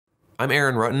I'm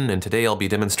Aaron Rutten, and today I'll be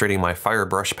demonstrating my Fire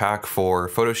brush pack for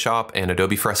Photoshop and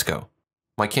Adobe Fresco.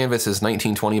 My canvas is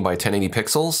 1920 by 1080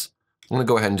 pixels. I'm going to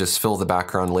go ahead and just fill the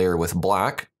background layer with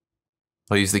black.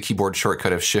 I'll use the keyboard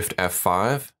shortcut of Shift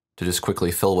F5 to just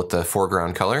quickly fill with the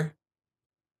foreground color.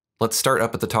 Let's start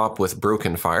up at the top with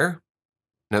Broken Fire.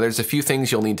 Now there's a few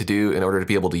things you'll need to do in order to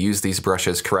be able to use these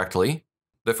brushes correctly.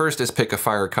 The first is pick a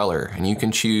fire color, and you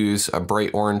can choose a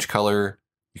bright orange color.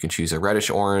 You can choose a reddish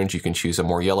orange, you can choose a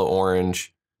more yellow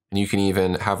orange, and you can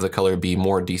even have the color be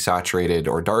more desaturated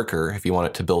or darker if you want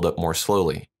it to build up more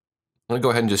slowly. I'm going to go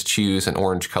ahead and just choose an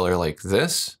orange color like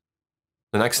this.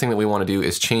 The next thing that we want to do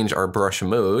is change our brush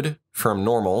mode from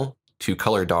normal to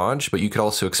color dodge, but you could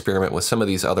also experiment with some of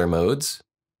these other modes.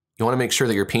 You want to make sure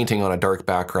that you're painting on a dark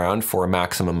background for a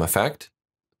maximum effect.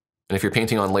 And if you're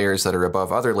painting on layers that are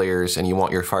above other layers and you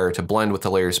want your fire to blend with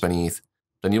the layers beneath,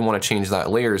 then you want to change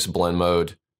that layers blend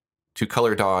mode to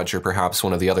color dodge or perhaps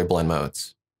one of the other blend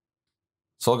modes.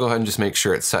 So I'll go ahead and just make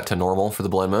sure it's set to normal for the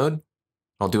blend mode.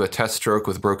 I'll do a test stroke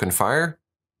with Broken Fire,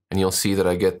 and you'll see that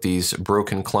I get these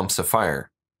broken clumps of fire.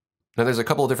 Now there's a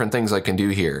couple of different things I can do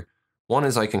here. One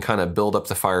is I can kind of build up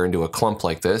the fire into a clump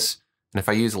like this, and if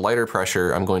I use lighter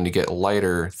pressure, I'm going to get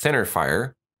lighter, thinner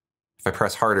fire. If I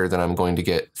press harder, then I'm going to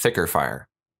get thicker fire.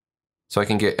 So I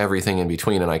can get everything in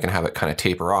between, and I can have it kind of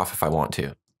taper off if I want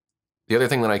to. The other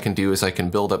thing that I can do is I can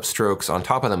build up strokes on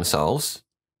top of themselves,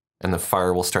 and the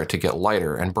fire will start to get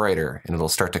lighter and brighter, and it'll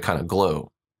start to kind of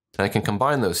glow. And I can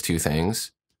combine those two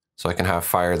things, so I can have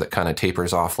fire that kind of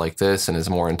tapers off like this and is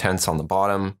more intense on the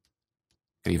bottom.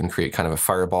 I could even create kind of a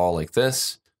fireball like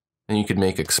this, and you could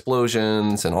make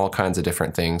explosions and all kinds of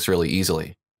different things really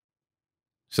easily.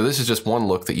 So this is just one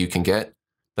look that you can get.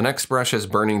 The next brush is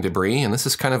Burning Debris, and this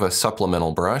is kind of a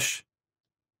supplemental brush,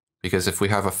 because if we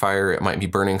have a fire, it might be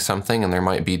burning something and there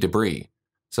might be debris.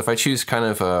 So if I choose kind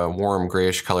of a warm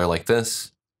grayish color like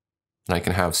this, and I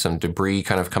can have some debris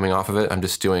kind of coming off of it, I'm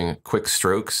just doing quick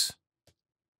strokes.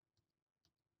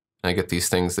 And I get these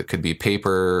things that could be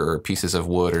paper or pieces of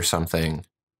wood or something.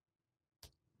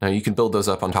 Now you can build those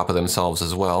up on top of themselves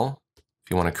as well, if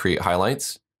you want to create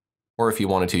highlights. Or if you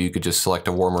wanted to, you could just select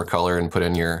a warmer color and put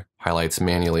in your highlights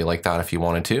manually like that if you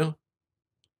wanted to.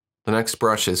 The next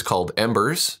brush is called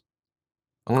Embers.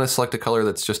 I'm going to select a color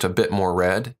that's just a bit more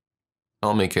red.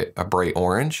 I'll make it a bright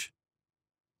orange.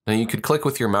 Now you could click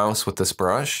with your mouse with this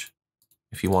brush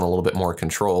if you want a little bit more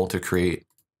control to create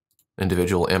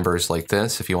individual embers like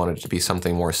this, if you wanted it to be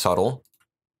something more subtle.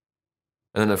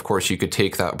 And then of course you could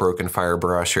take that Broken Fire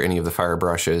brush or any of the fire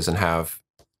brushes and have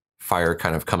fire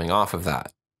kind of coming off of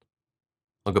that.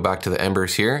 I'll go back to the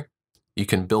embers here. You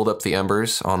can build up the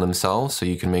embers on themselves so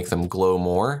you can make them glow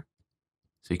more.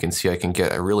 So you can see I can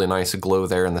get a really nice glow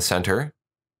there in the center.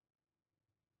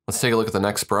 Let's take a look at the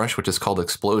next brush, which is called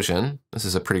Explosion. This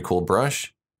is a pretty cool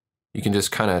brush. You can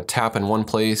just kind of tap in one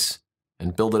place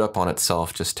and build it up on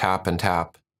itself. Just tap and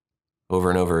tap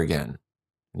over and over again.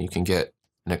 And you can get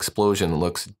an explosion that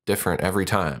looks different every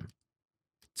time.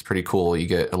 It's pretty cool. You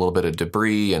get a little bit of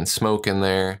debris and smoke in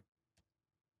there.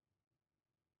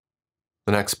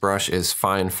 The next brush is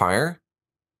Fine Fire.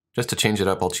 Just to change it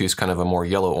up, I'll choose kind of a more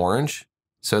yellow-orange.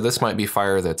 So this might be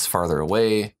fire that's farther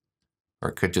away, or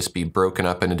it could just be broken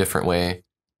up in a different way.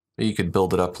 Or you could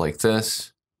build it up like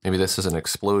this. Maybe this is an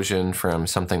explosion from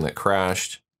something that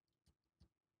crashed.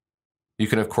 You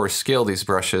can, of course, scale these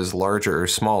brushes larger or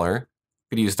smaller.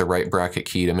 You could use the right bracket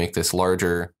key to make this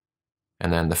larger,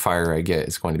 and then the fire I get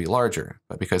is going to be larger.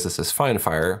 But because this is Fine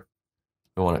Fire,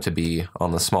 we want it to be on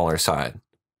the smaller side.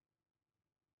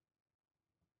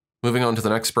 Moving on to the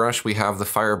next brush, we have the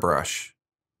Fire brush.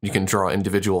 You can draw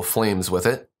individual flames with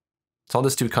it. So I'll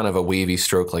just do kind of a wavy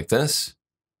stroke like this.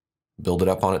 Build it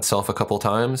up on itself a couple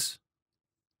times.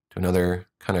 Do another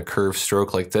kind of curved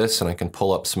stroke like this, and I can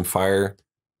pull up some fire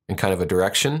in kind of a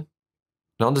direction. And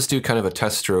I'll just do kind of a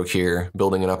test stroke here,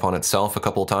 building it up on itself a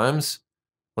couple times.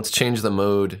 Let's change the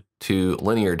mode to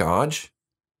linear dodge.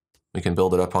 We can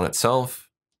build it up on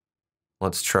itself.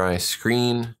 Let's try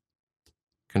screen.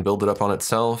 Can build it up on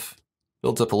itself.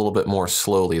 Builds up a little bit more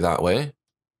slowly that way.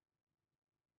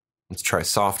 Let's try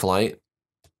soft light.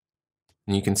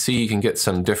 And you can see you can get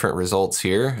some different results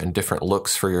here and different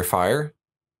looks for your fire.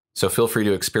 So feel free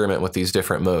to experiment with these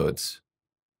different modes.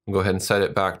 We'll go ahead and set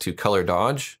it back to color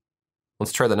dodge.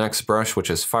 Let's try the next brush, which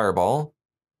is Fireball.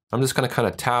 I'm just going to kind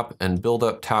of tap and build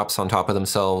up taps on top of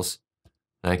themselves.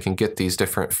 And I can get these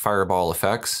different fireball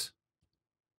effects.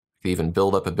 I can even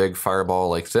build up a big fireball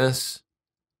like this.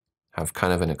 Have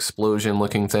kind of an explosion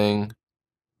looking thing.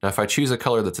 Now if I choose a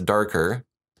color that's darker,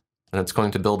 then it's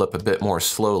going to build up a bit more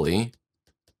slowly.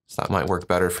 So that might work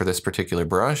better for this particular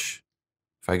brush.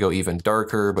 If I go even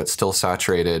darker but still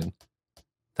saturated,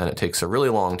 then it takes a really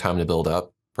long time to build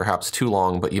up, perhaps too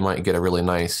long, but you might get a really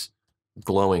nice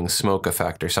glowing smoke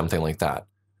effect or something like that.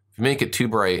 If you make it too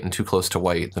bright and too close to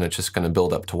white, then it's just going to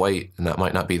build up to white, and that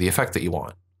might not be the effect that you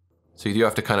want. So you do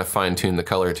have to kind of fine tune the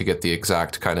color to get the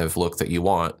exact kind of look that you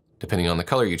want, depending on the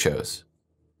color you chose.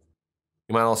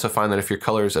 You might also find that if your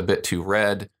color is a bit too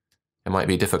red, it might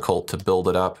be difficult to build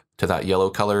it up to that yellow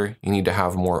color. You need to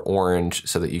have more orange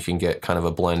so that you can get kind of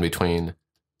a blend between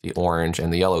the orange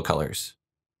and the yellow colors.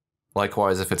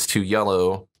 Likewise, if it's too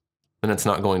yellow, then it's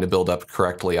not going to build up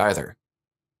correctly either.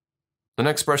 The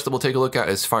next brush that we'll take a look at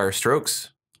is Fire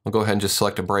Strokes. I'll go ahead and just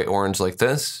select a bright orange like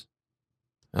this.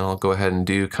 And I'll go ahead and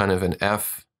do kind of an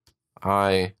F-I-R-E.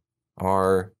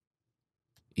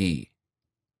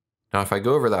 Now if I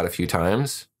go over that a few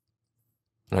times,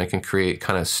 and I can create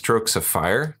kind of strokes of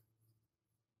fire.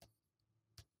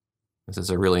 This is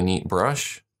a really neat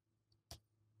brush.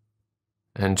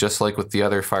 And just like with the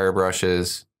other fire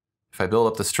brushes, if I build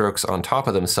up the strokes on top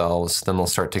of themselves, then they'll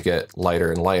start to get lighter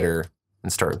and lighter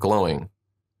and start glowing.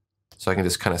 So I can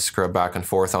just kind of scrub back and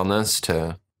forth on this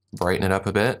to brighten it up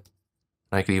a bit.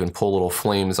 I could even pull little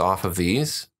flames off of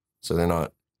these, so they're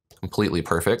not completely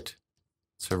perfect.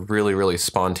 It's a really, really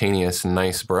spontaneous and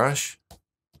nice brush.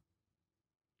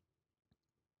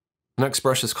 The next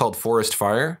brush is called Forest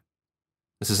Fire.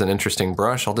 This is an interesting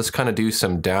brush. I'll just kind of do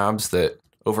some dabs that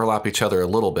overlap each other a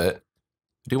little bit.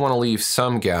 I do want to leave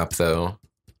some gap though,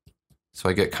 so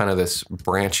I get kind of this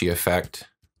branchy effect,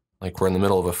 like we're in the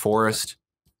middle of a forest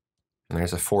and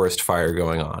there's a forest fire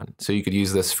going on. So you could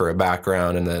use this for a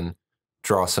background and then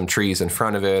draw some trees in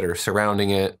front of it or surrounding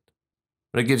it,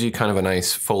 but it gives you kind of a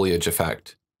nice foliage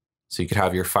effect. So you could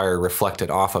have your fire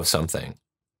reflected off of something.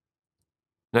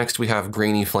 Next we have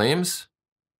Greeny Flames.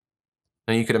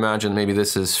 Now you could imagine maybe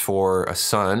this is for a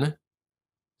sun.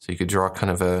 So you could draw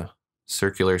kind of a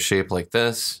circular shape like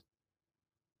this,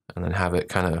 and then have it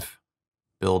kind of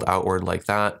build outward like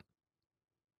that.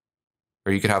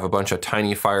 Or you could have a bunch of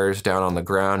tiny fires down on the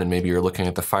ground, and maybe you're looking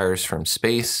at the fires from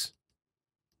space.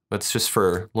 But it's just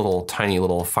for tiny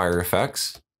little fire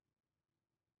effects.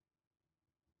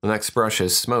 The next brush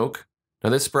is Smoke. Now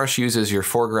this brush uses your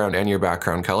foreground and your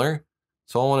background color.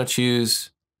 So I'll want to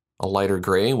choose a lighter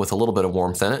gray with a little bit of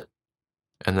warmth in it,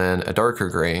 and then a darker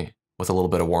gray with a little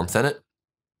bit of warmth in it.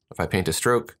 If I paint a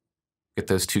stroke, get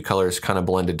those two colors kind of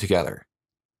blended together.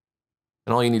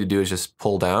 And all you need to do is just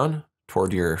pull down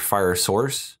toward your fire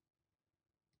source.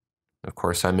 Of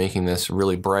course, I'm making this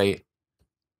really bright.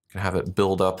 I can have it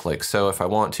build up like so if I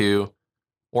want to,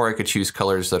 or I could choose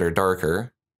colors that are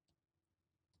darker,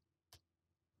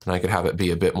 and I could have it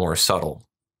be a bit more subtle.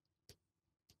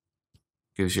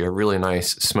 Gives you a really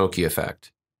nice smoky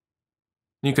effect.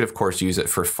 You could, of course, use it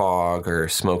for fog or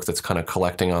smoke that's kind of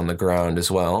collecting on the ground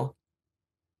as well.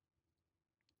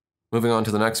 Moving on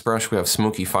to the next brush, we have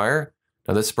Smoky Fire.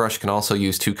 Now this brush can also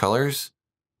use two colors.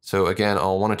 So again,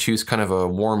 I'll want to choose kind of a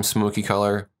warm smoky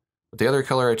color, but the other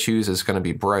color I choose is going to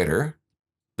be brighter.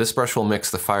 This brush will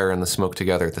mix the fire and the smoke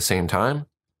together at the same time.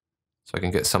 So I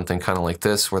can get something kind of like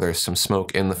this where there's some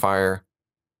smoke in the fire.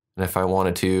 And if I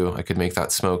wanted to, I could make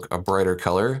that smoke a brighter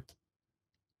color,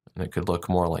 and it could look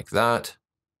more like that.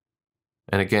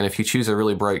 And again, if you choose a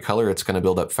really bright color, it's going to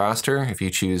build up faster. If you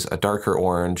choose a darker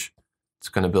orange, it's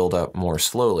going to build up more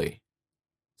slowly.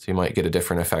 So you might get a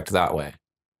different effect that way.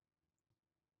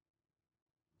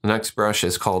 The next brush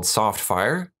is called Soft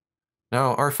Fire.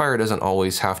 Now, our fire doesn't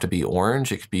always have to be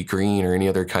orange. It could be green or any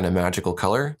other kind of magical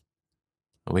color.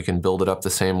 And we can build it up the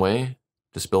same way,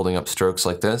 just building up strokes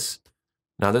like this.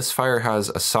 Now this fire has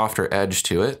a softer edge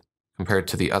to it compared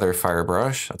to the other fire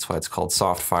brush. That's why it's called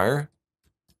Soft Fire.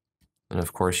 And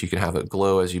of course you can have it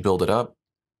glow as you build it up.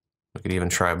 We could even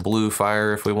try Blue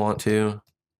Fire if we want to.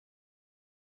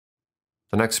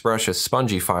 The next brush is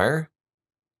Spongy Fire.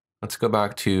 Let's go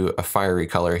back to a fiery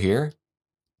color here.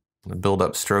 I'm gonna build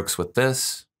up strokes with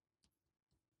this.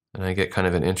 And I get kind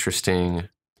of an interesting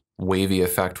wavy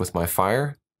effect with my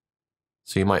fire.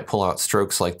 So you might pull out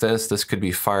strokes like this. This could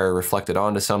be fire reflected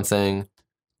onto something,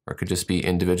 or it could just be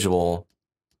individual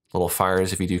little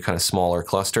fires if you do kind of smaller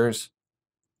clusters.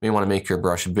 You may want to make your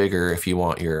brush bigger if you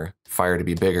want your fire to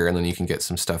be bigger, and then you can get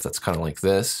some stuff that's kind of like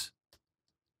this.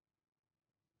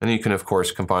 And you can, of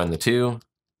course, combine the two,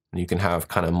 and you can have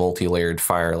kind of multi-layered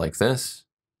fire like this.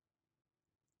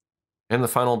 And the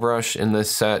final brush in this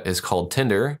set is called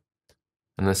Tinder,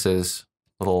 and this is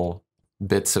little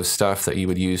bits of stuff that you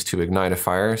would use to ignite a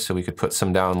fire. So we could put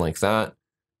some down like that.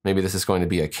 Maybe this is going to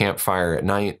be a campfire at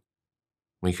night.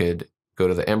 We could go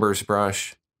to the Embers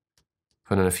brush,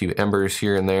 put in a few embers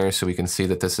here and there so we can see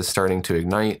that this is starting to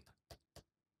ignite.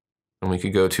 And we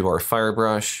could go to our fire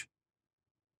brush.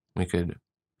 We could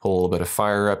pull a little bit of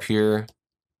fire up here.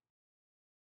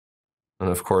 And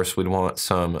of course, we'd want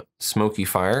some Smoky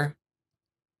Fire.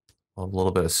 A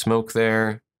little bit of smoke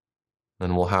there.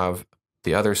 Then we'll have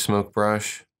the other smoke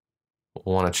brush.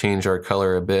 We'll want to change our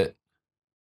color a bit.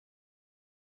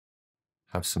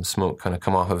 Have some smoke kind of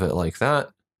come off of it like that.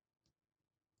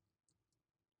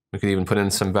 We could even put in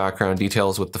some background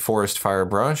details with the forest fire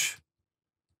brush.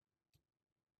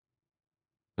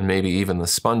 And maybe even the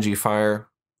Spongy Fire.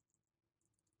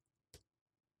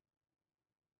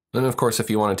 And of course, if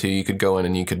you wanted to, you could go in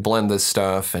and you could blend this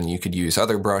stuff and you could use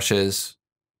other brushes.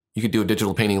 You could do a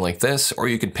digital painting like this, or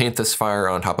you could paint this fire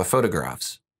on top of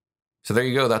photographs. So there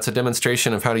you go, that's a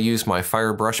demonstration of how to use my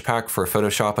fire brush pack for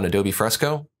Photoshop and Adobe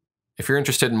Fresco. If you're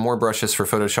interested in more brushes for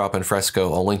Photoshop and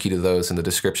Fresco, I'll link you to those in the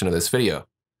description of this video.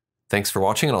 Thanks for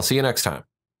watching, and I'll see you next time.